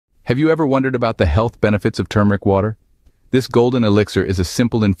Have you ever wondered about the health benefits of turmeric water? This golden elixir is a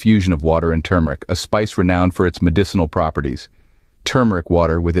simple infusion of water and turmeric, a spice renowned for its medicinal properties. Turmeric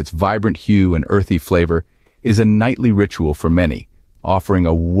water, with its vibrant hue and earthy flavor, is a nightly ritual for many, offering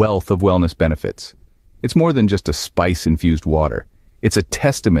a wealth of wellness benefits. It's more than just a spice-infused water. It's a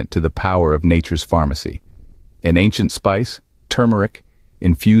testament to the power of nature's pharmacy. An ancient spice, turmeric,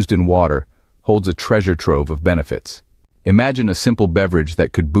 infused in water, holds a treasure trove of benefits. Imagine a simple beverage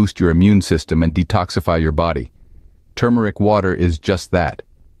that could boost your immune system and detoxify your body. Turmeric water is just that.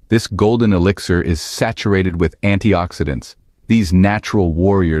 This golden elixir is saturated with antioxidants, these natural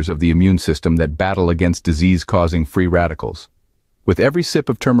warriors of the immune system that battle against disease-causing free radicals. With every sip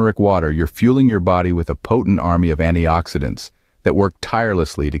of turmeric water, you're fueling your body with a potent army of antioxidants that work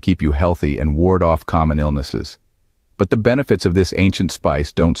tirelessly to keep you healthy and ward off common illnesses. But the benefits of this ancient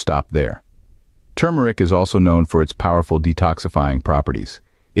spice don't stop there. Turmeric is also known for its powerful detoxifying properties.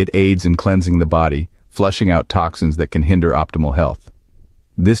 It aids in cleansing the body, flushing out toxins that can hinder optimal health.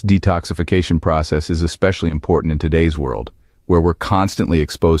 This detoxification process is especially important in today's world, where we're constantly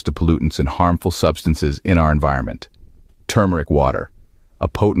exposed to pollutants and harmful substances in our environment. Turmeric water, a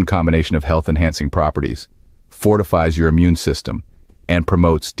potent combination of health-enhancing properties, fortifies your immune system and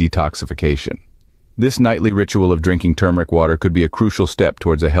promotes detoxification. This nightly ritual of drinking turmeric water could be a crucial step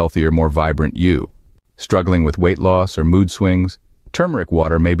towards a healthier, more vibrant you. Struggling with weight loss or mood swings, turmeric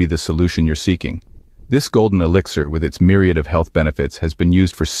water may be the solution you're seeking. This golden elixir, with its myriad of health benefits, has been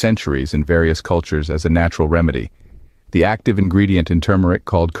used for centuries in various cultures as a natural remedy. The active ingredient in turmeric,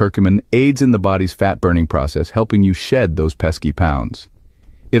 called curcumin, aids in the body's fat-burning process, helping you shed those pesky pounds.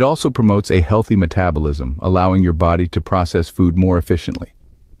 It also promotes a healthy metabolism, allowing your body to process food more efficiently.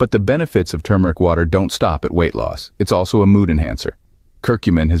 But the benefits of turmeric water don't stop at weight loss. It's also a mood enhancer.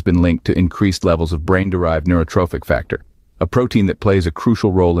 Curcumin has been linked to increased levels of brain-derived neurotrophic factor, a protein that plays a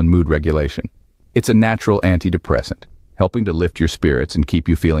crucial role in mood regulation. It's a natural antidepressant, helping to lift your spirits and keep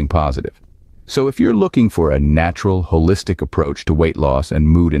you feeling positive. So if you're looking for a natural, holistic approach to weight loss and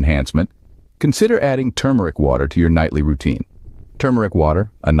mood enhancement, consider adding turmeric water to your nightly routine. Turmeric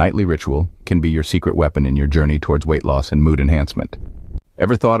water, a nightly ritual, can be your secret weapon in your journey towards weight loss and mood enhancement.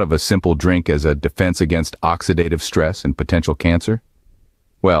 Ever thought of a simple drink as a defense against oxidative stress and potential cancer?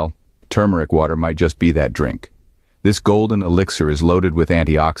 Well, turmeric water might just be that drink. This golden elixir is loaded with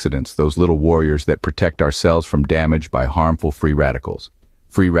antioxidants, those little warriors that protect our cells from damage by harmful free radicals.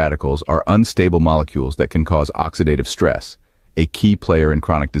 Free radicals are unstable molecules that can cause oxidative stress, a key player in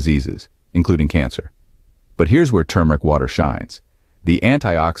chronic diseases, including cancer. But here's where turmeric water shines. The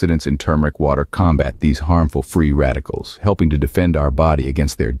antioxidants in turmeric water combat these harmful free radicals, helping to defend our body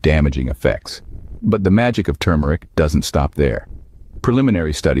against their damaging effects. But the magic of turmeric doesn't stop there.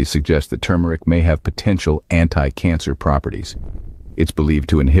 Preliminary studies suggest that turmeric may have potential anti-cancer properties. It's believed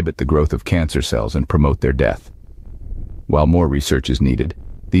to inhibit the growth of cancer cells and promote their death. While more research is needed,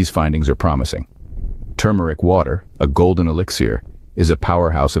 these findings are promising. Turmeric water, a golden elixir, is a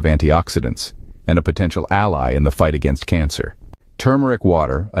powerhouse of antioxidants and a potential ally in the fight against cancer. Turmeric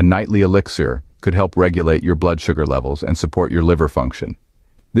water, a nightly elixir, could help regulate your blood sugar levels and support your liver function.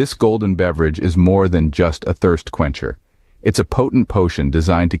 This golden beverage is more than just a thirst quencher. It's a potent potion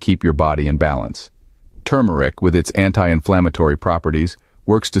designed to keep your body in balance. Turmeric, with its anti-inflammatory properties,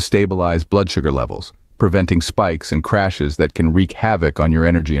 works to stabilize blood sugar levels, preventing spikes and crashes that can wreak havoc on your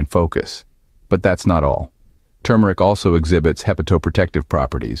energy and focus. But that's not all. Turmeric also exhibits hepatoprotective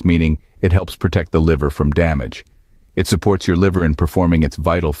properties, meaning it helps protect the liver from damage. It supports your liver in performing its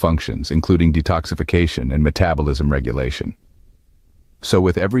vital functions, including detoxification and metabolism regulation. So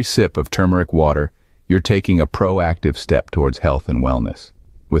with every sip of turmeric water, you're taking a proactive step towards health and wellness.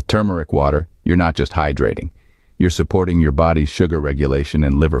 With turmeric water, you're not just hydrating. You're supporting your body's sugar regulation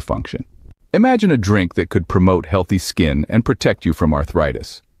and liver function. Imagine a drink that could promote healthy skin and protect you from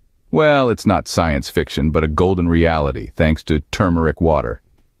arthritis. Well, it's not science fiction, but a golden reality, thanks to turmeric water.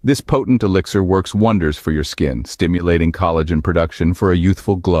 This potent elixir works wonders for your skin, stimulating collagen production for a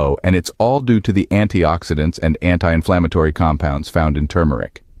youthful glow, and it's all due to the antioxidants and anti-inflammatory compounds found in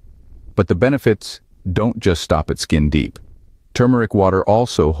turmeric. But the benefits don't just stop at skin deep. Turmeric water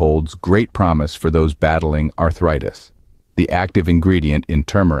also holds great promise for those battling arthritis. The active ingredient in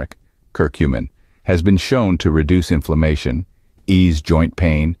turmeric, curcumin, has been shown to reduce inflammation, ease joint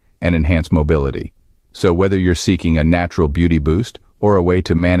pain, and enhance mobility. So whether you're seeking a natural beauty boost or a way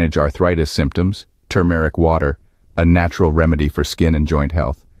to manage arthritis symptoms, turmeric water, a natural remedy for skin and joint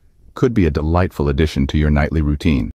health, could be a delightful addition to your nightly routine.